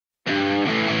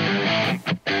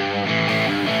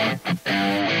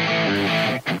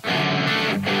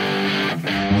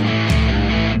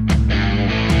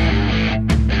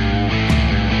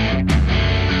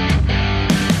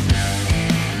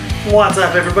What's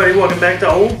up, everybody? Welcome back to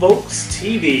Old Volks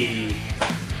TV.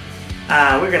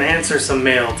 We're going to answer some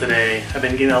mail today. I've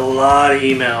been getting a lot of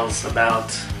emails about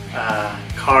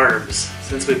carbs.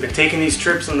 Since we've been taking these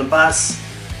trips on the bus,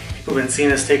 people have been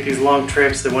seeing us take these long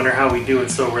trips. They wonder how we do it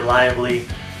so reliably.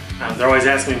 They're always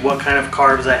asking me what kind of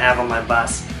carbs I have on my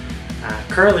bus.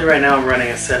 Currently, right now, I'm running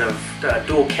a set of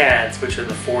dual CADs, which are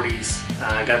the 40s.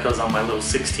 I got those on my little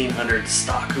 1600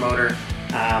 stock motor.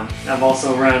 I've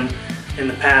also run, in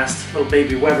the past, little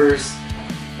baby Webers,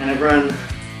 and I've run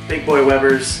big boy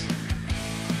Webers.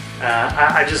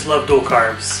 I just love dual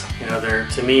carbs. You know,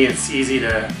 to me, it's easy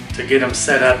to get them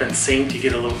set up and synced. You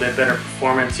get a little bit better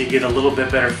performance. You get a little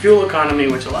bit better fuel economy,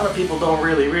 which a lot of people don't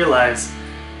really realize.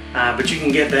 But you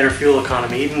can get better fuel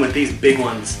economy even with these big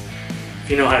ones if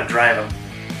you know how to drive them.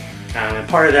 And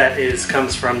part of that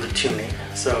comes from the tuning.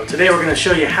 So today we're going to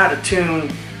show you how to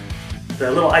tune the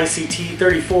little ICT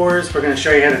 34s. We're going to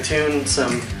show you how to tune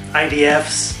some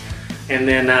IDFs, and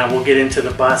then we'll get into the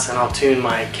bus and I'll tune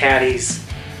my caddies.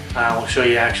 We'll show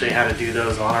you actually how to do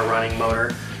those on a running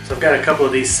motor. So I've got a couple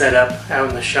of these set up out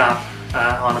in the shop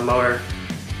on a motor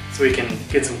so we can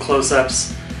get some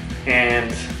close-ups,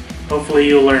 and hopefully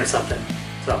you'll learn something.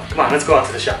 So come on, let's go out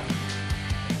to the shop.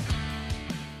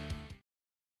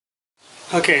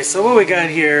 Okay, so what we got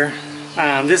here,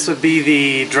 this would be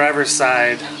the driver's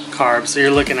side carb. So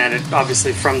you're looking at it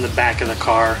obviously from the back of the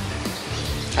car.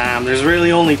 There's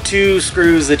really only two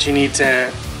screws that you need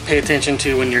to pay attention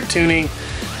to when you're tuning.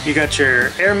 You got your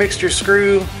air mixture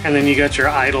screw, and then you got your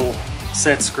idle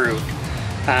set screw.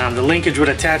 The linkage would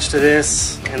attach to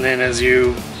this, and then as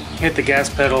you hit the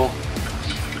gas pedal,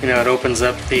 you know, it opens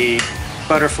up the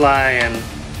butterfly and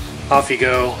off you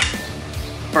go,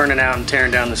 burning out and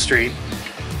tearing down the street.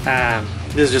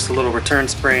 This is just a little return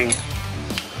spring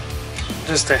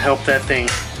just to help that thing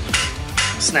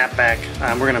snap back.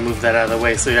 We're going to move that out of the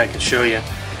way so I can show you.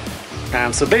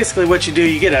 So basically what you do,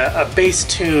 you get a base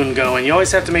tune going. You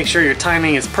always have to make sure your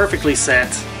timing is perfectly set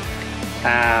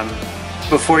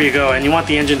before you go, and you want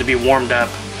the engine to be warmed up.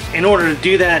 In order to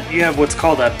do that, you have what's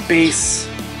called a base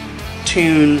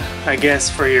tune, I guess,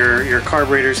 for your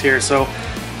carburetors here. So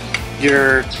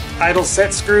your idle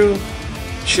set screw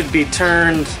should be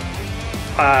turned,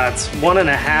 it's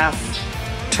 1.5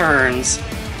 turns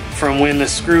from when the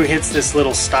screw hits this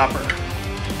little stopper.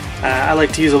 I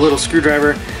like to use a little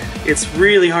screwdriver. It's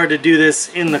really hard to do this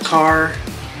in the car,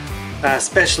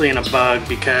 especially in a bug,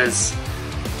 because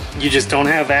you just don't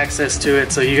have access to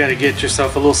it. So you got to get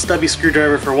yourself a little stubby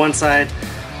screwdriver for one side.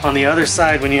 On the other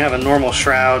side, when you have a normal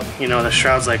shroud, you know, the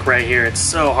shroud's like right here, it's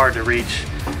so hard to reach.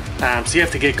 So you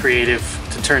have to get creative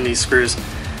to turn these screws.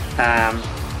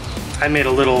 I made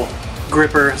a little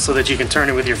gripper so that you can turn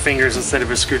it with your fingers instead of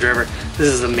a screwdriver. This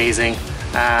is amazing.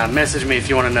 Message me if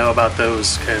you want to know about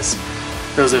those, because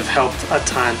those have helped a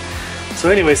ton. So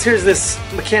anyways, here's this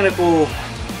mechanical,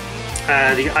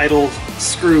 the idle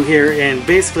screw here, and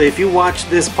basically if you watch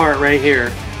this part right here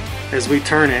as we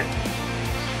turn it,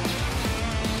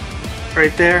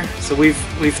 right there, so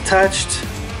we've touched,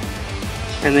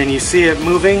 and then you see it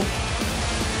moving.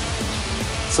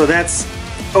 So that's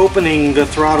opening the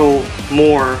throttle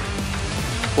more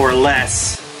or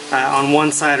less on one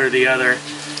side or the other.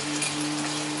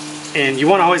 And you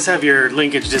want to always have your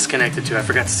linkage disconnected too. I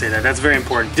forgot to say that. That's very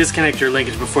important. Disconnect your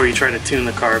linkage before you try to tune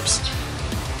the carbs.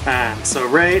 So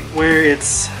right where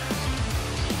it's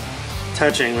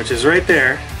touching, which is right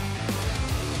there,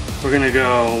 we're going to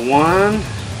go 1.5.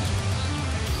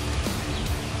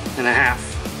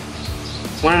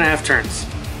 1.5 turns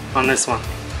on this one.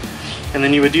 And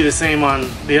then you would do the same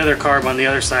on the other carb on the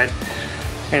other side.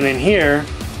 And then here,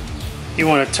 you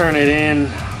want to turn it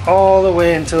in all the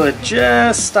way until it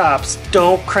just stops.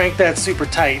 Don't crank that super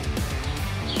tight,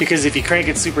 because if you crank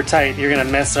it super tight, you're going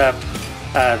to mess up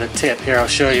the tip. Here, I'll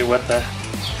show you what the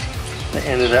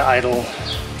end of the idle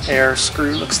air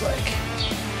screw looks like.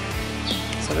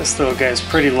 So this little guy's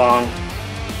pretty long.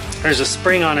 There's a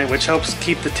spring on it which helps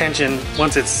keep the tension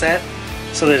once it's set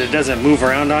so that it doesn't move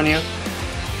around on you.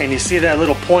 And you see that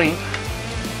little point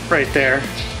right there.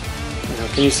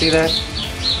 Can you see that?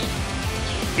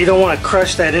 You don't want to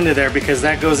crush that into there, because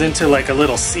that goes into like a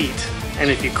little seat, and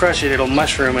if you crush it, it'll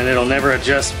mushroom and it'll never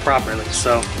adjust properly.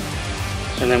 So,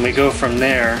 and then we go from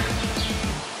there.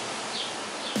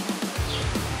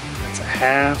 That's a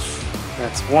half,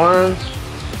 that's 1,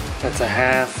 that's a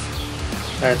half,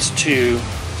 that's 2,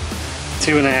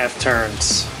 2.5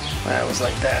 turns. That was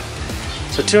like that.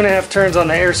 So 2.5 turns on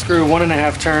the air screw,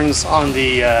 1.5 turns on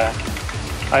the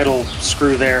idle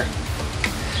screw there.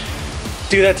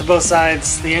 Do that to both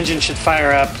sides. The engine should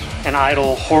fire up and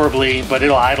idle horribly, but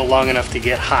it'll idle long enough to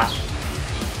get hot.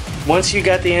 once you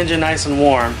got the engine nice and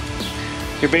warm,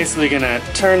 you're basically going to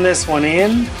turn this one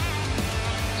in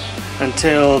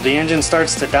until the engine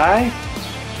starts to die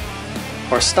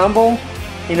or stumble.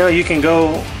 You know, you can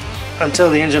go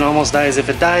until the engine almost dies. If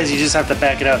it dies, you just have to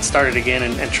back it out, start it again,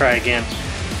 and try again.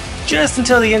 Just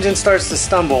until the engine starts to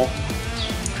stumble,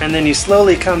 and then you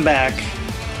slowly come back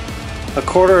a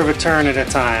quarter of a turn at a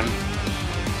time,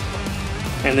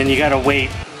 and then you got to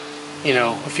wait, you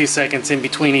know, a few seconds in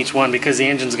between each one because the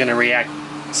engine's going to react.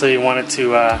 So you want it to,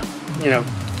 you know,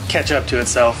 catch up to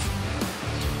itself.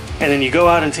 And then you go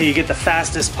out until you get the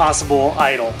fastest possible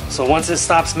idle. So once it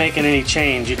stops making any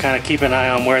change, you kind of keep an eye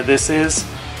on where this is,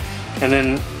 and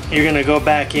then you're going to go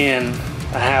back in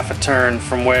a half a turn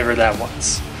from wherever that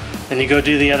was. Then you go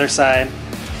do the other side,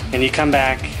 and you come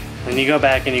back, and you go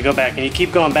back, and you go back, and you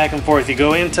keep going back and forth. You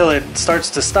go in till it starts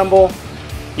to stumble,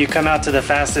 you come out to the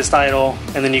fastest idle,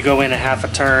 and then you go in a half a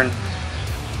turn.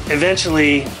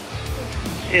 Eventually,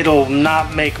 it'll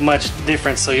not make much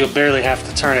difference, so you'll barely have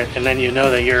to turn it, and then you know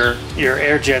that your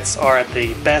air jets are at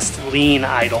the best lean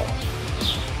idle.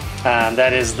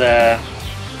 That is the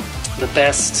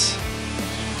best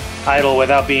idle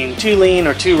without being too lean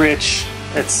or too rich.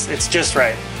 It's just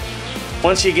right.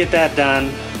 Once you get that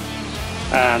done,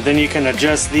 then you can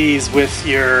adjust these with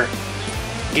your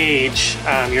gauge,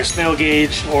 your snail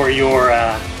gauge, or your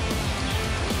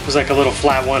there's like a little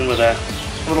flat one with a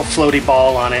little floaty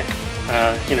ball on it.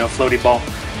 You know, floaty ball.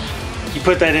 You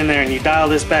put that in there and you dial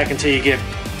this back until you get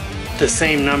the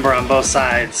same number on both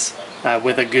sides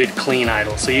with a good clean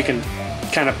idle. So you can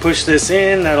kind of push this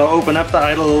in, that'll open up the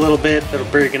idle a little bit, that'll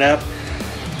break it up.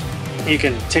 You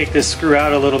can take this screw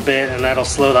out a little bit and that'll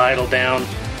slow the idle down.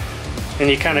 And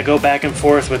you kind of go back and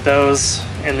forth with those,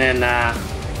 and then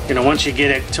you know, once you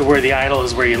get it to where the idle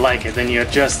is where you like it, then you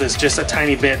adjust this just a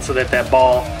tiny bit so that that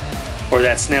ball or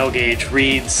that snail gauge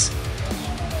reads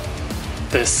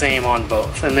the same on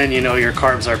both, and then you know your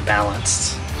carbs are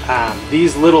balanced.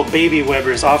 These little baby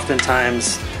Webers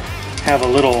oftentimes have a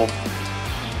little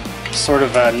sort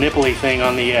of a nipply thing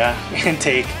on the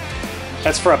intake.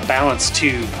 That's for a balance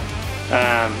tube.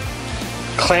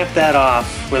 Clamp that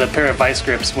off with a pair of vice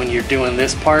grips when you're doing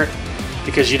this part,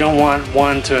 because you don't want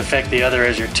one to affect the other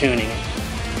as you're tuning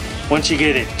it. Once you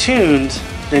get it tuned,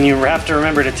 then you have to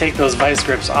remember to take those vice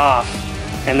grips off,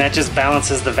 and that just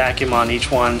balances the vacuum on each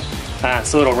one.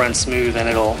 So it'll run smooth and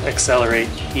it'll accelerate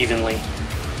evenly.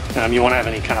 You won't have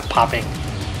any kind of popping.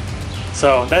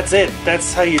 So that's it.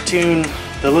 That's how you tune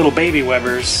the little baby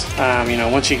Webers. You know,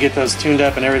 once you get those tuned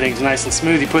up and everything's nice and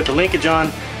smooth, you put the linkage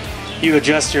on, you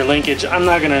adjust your linkage. I'm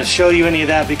not going to show you any of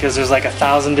that because there's like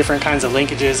 1,000 different kinds of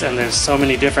linkages, and there's so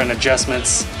many different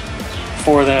adjustments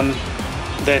for them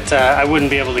that I wouldn't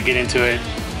be able to get into it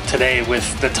today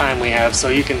with the time we have. So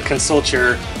you can consult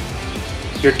your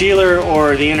dealer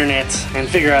or the internet and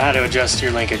figure out how to adjust your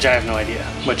linkage. I have no idea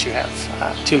what you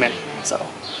have. Too many. So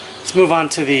let's move on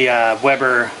to the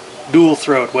Weber dual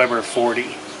throat Weber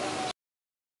 40.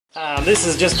 This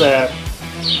is just a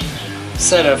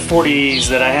set of 40s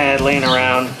that I had laying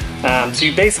around. So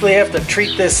you basically have to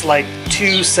treat this like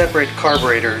two separate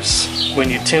carburetors when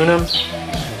you tune them.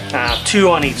 Two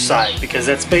on each side, because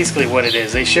that's basically what it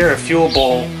is. They share a fuel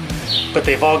bowl, but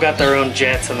they've all got their own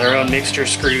jets and their own mixture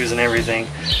screws and everything.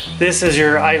 This is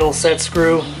your idle set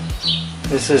screw.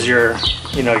 This is your,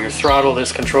 you know, your throttle.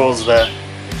 This controls the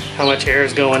how much air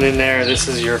is going in there. This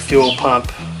is your fuel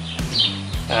pump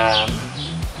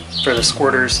for the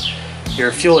squirters.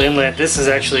 Your fuel inlet. This is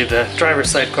actually the driver's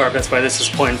side carb. That's why this is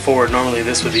pointing forward. Normally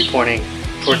this would be pointing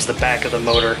towards the back of the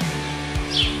motor.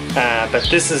 But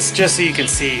this is just so you can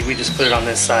see. We just put it on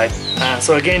this side.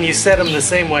 So again, you set them the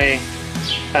same way.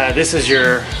 This is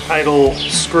your idle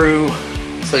screw,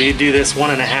 so you do this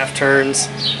 1.5 turns.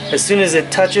 As soon as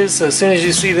it touches, so as soon as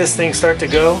you see this thing start to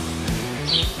go,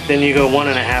 then you go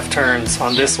 1.5 turns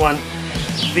on this one.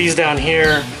 These down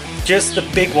here, just the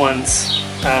big ones.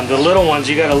 The little ones,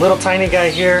 you got a little tiny guy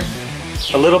here,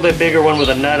 a little bit bigger one with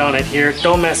a nut on it here.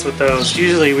 Don't mess with those.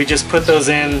 Usually we just put those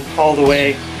in all the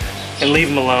way and leave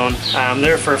them alone.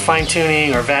 They're for fine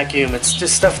tuning or vacuum. It's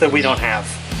just stuff that we don't have.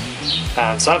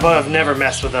 So I've never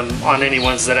messed with them on any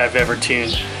ones that I've ever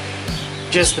tuned.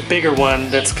 Just the bigger one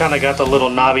that's kind of got the little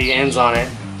knobby ends on it,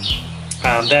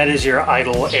 that is your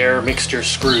idle air mixture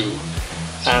screw.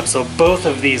 So both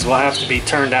of these will have to be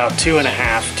turned out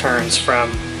 2.5 turns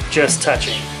from just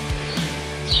touching.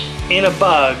 In a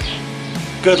bug,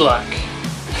 good luck.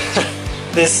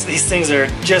 These things are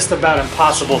just about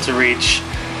impossible to reach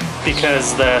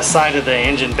because the side of the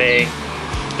engine bay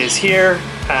is here.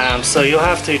 So you'll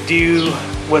have to do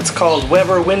what's called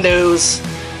Weber windows,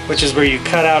 which is where you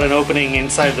cut out an opening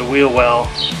inside the wheel well.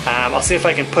 I'll see if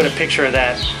I can put a picture of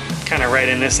that kind of right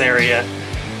in this area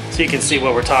so you can see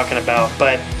what we're talking about,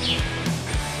 but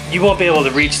you won't be able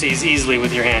to reach these easily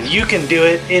with your hand. You can do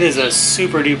it. It is a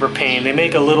super duper pain. They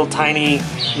make a little tiny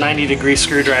 90-degree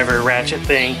screwdriver ratchet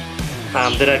thing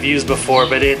that I've used before,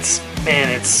 but it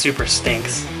super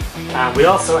stinks. We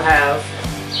also have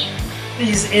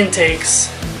these intakes,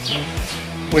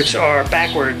 which are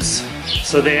backwards.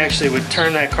 So they actually would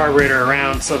turn that carburetor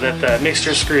around so that the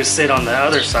mixture screws sit on the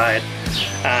other side.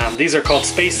 These are called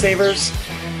space savers,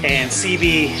 and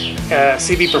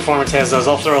CB Performance has those.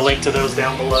 I'll throw a link to those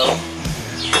down below.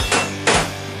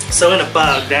 So in a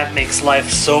bug, that makes life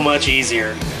so much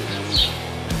easier.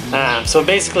 So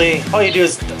basically, all you do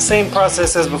is the same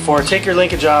process as before. Take your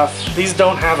linkage off. These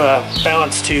don't have a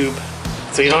balance tube,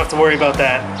 so you don't have to worry about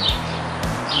that.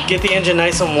 Get the engine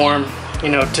nice and warm. You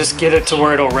know, just get it to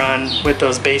where it'll run with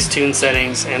those base tune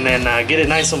settings, and then get it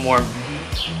nice and warm.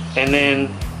 And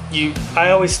then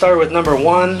I always start with number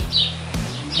 1,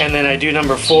 and then I do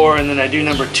number 4, and then I do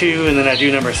number 2, and then I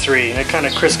do number 3. I kind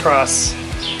of crisscross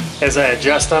as I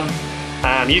adjust them.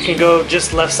 You can go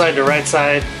just left side to right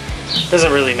side.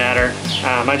 Doesn't really matter.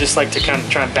 I just like to kind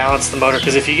of try and balance the motor,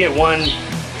 because if you get one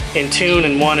in tune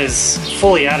and one is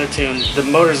fully out of tune, the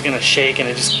motor's going to shake, and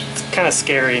it's kind of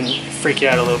scary and freak you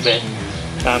out a little bit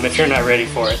if you're not ready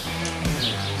for it.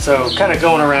 So kind of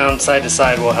going around side to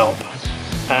side will help.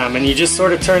 And you just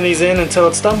sort of turn these in until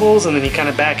it stumbles, and then you kind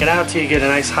of back it out till you get a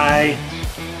nice high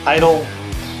idle,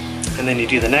 and then you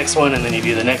do the next one, and then you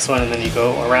do the next one, and then you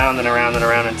go around and around and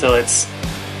around until it's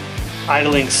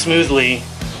idling smoothly.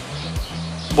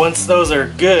 Once those are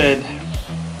good,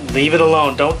 leave it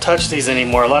alone. Don't touch these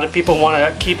anymore. A lot of people want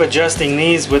to keep adjusting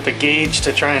these with the gauge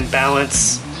to try and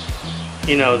balance,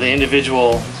 you know, the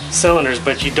individual cylinders,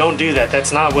 but you don't do that.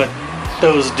 That's not what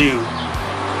those do.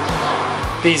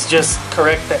 These just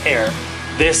correct the air.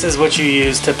 This is what you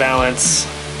use to balance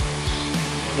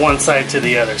one side to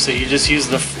the other. So you just use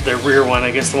the rear one,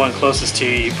 I guess the one closest to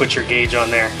you. You put your gauge on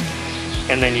there,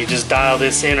 and then you just dial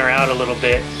this in or out a little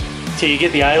bit till you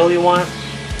get the idle you want.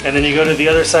 And then you go to the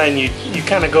other side and you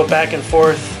kind of go back and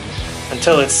forth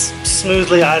until it's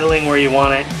smoothly idling where you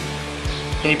want it.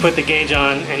 And you put the gauge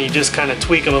on and you just kind of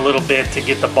tweak them a little bit to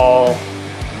get the ball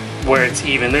where it's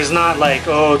even. There's not like,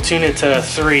 oh, tune it to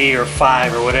 3 or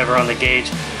 5 or whatever on the gauge.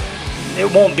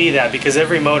 It won't be that, because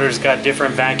every motor's got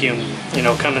different vacuum, you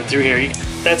know, coming through here.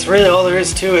 That's really all there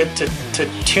is to it,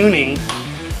 to tuning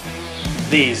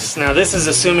these. Now this is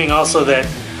assuming also that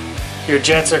your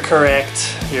jets are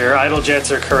correct, your idle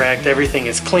jets are correct, everything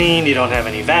is clean, you don't have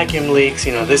any vacuum leaks.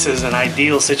 You know, this is an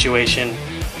ideal situation.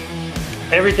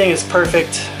 Everything is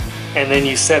perfect, and then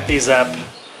you set these up,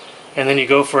 and then you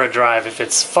go for a drive. If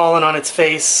it's fallen on its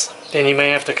face, then you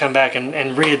may have to come back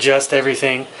and readjust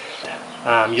everything.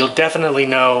 You'll definitely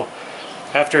know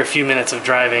after a few minutes of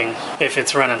driving if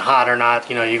it's running hot or not.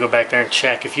 You know, you go back there and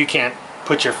check. If you can't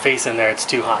put your face in there, it's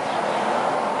too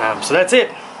hot. So that's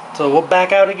it. So we'll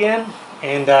back out again,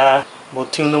 and we'll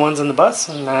tune the ones in the bus,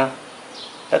 and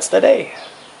that's the day.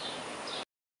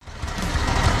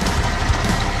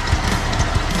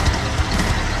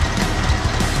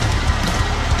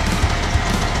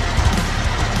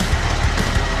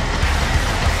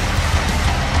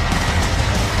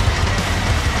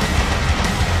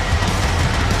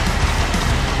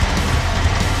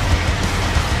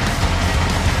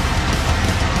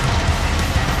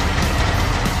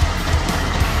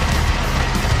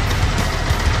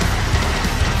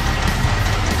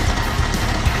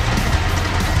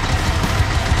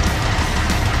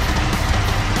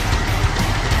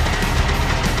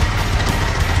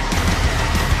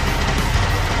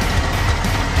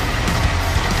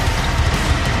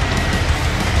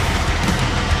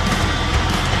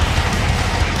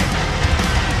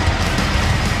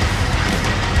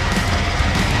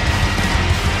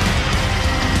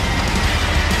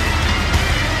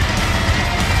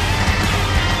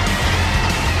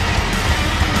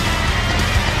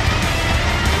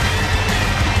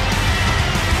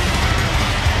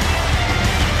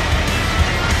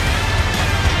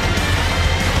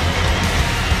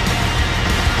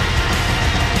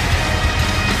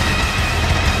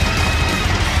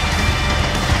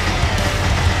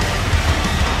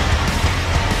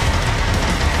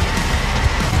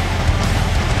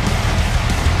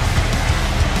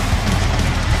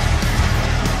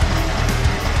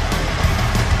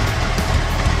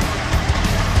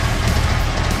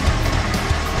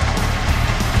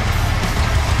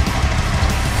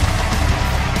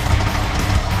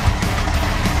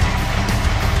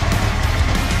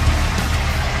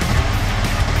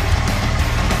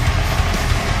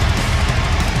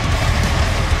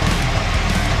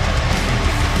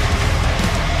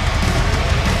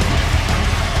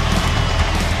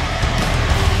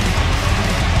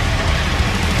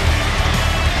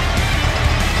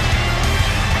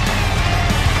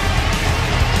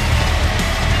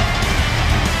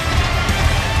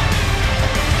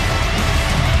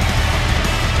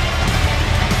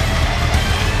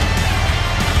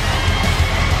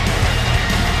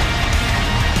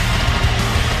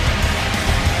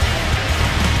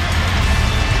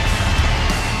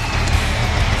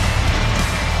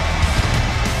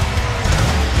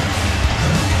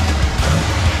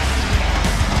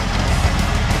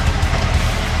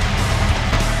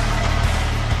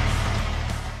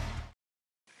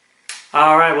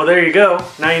 Alright, well there you go.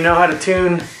 Now you know how to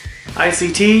tune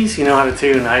ICTs, you know how to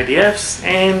tune IDFs,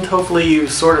 and hopefully you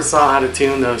sort of saw how to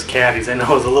tune those caddies. I know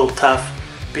it was a little tough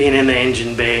being in the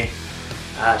engine bay,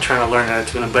 trying to learn how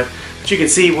to tune them, but you can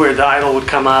see where the idle would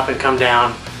come up and come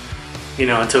down, you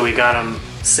know, until we got them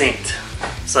synced.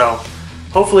 So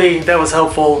hopefully that was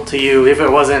helpful to you. If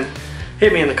it wasn't,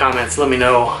 hit me in the comments. Let me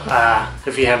know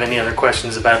if you have any other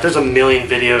questions about it. There's a million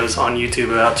videos on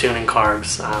YouTube about tuning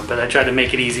carbs, but I tried to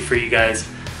make it easy for you guys,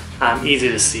 easy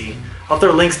to see. I'll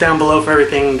throw links down below for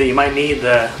everything that you might need,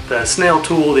 the snail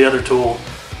tool, the other tool,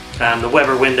 the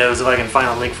Weber windows. If I can find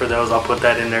a link for those, I'll put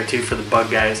that in there too for the bug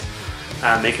guys.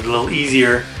 Make it a little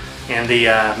easier. And the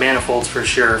manifolds for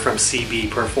sure from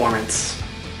CB Performance.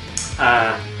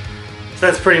 So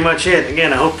that's pretty much it.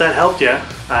 Again, I hope that helped you.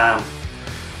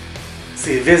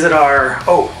 See, visit our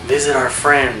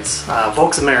friends,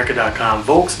 VolksAmerica.com,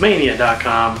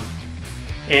 VolksMania.com,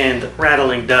 and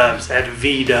Rattling Dubs at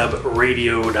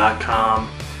VDubRadio.com.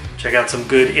 Check out some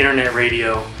good internet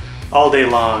radio all day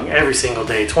long, every single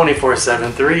day,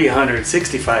 24/7,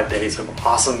 365 days of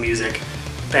awesome music.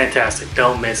 Fantastic,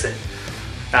 don't miss it.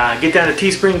 Get down to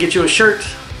Teespring, get you a shirt.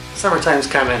 Summertime's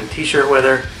coming, t-shirt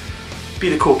weather. Be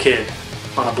the cool kid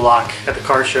on a block at the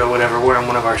car show, whatever, wearing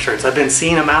one of our shirts. I've been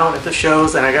seeing them out at the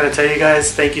shows, and I gotta tell you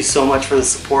guys, thank you so much for the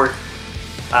support.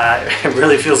 It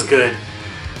really feels good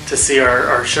to see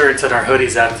our shirts and our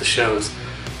hoodies out at the shows.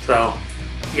 So,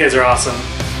 you guys are awesome.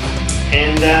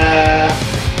 And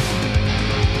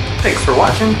thanks for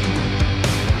watching.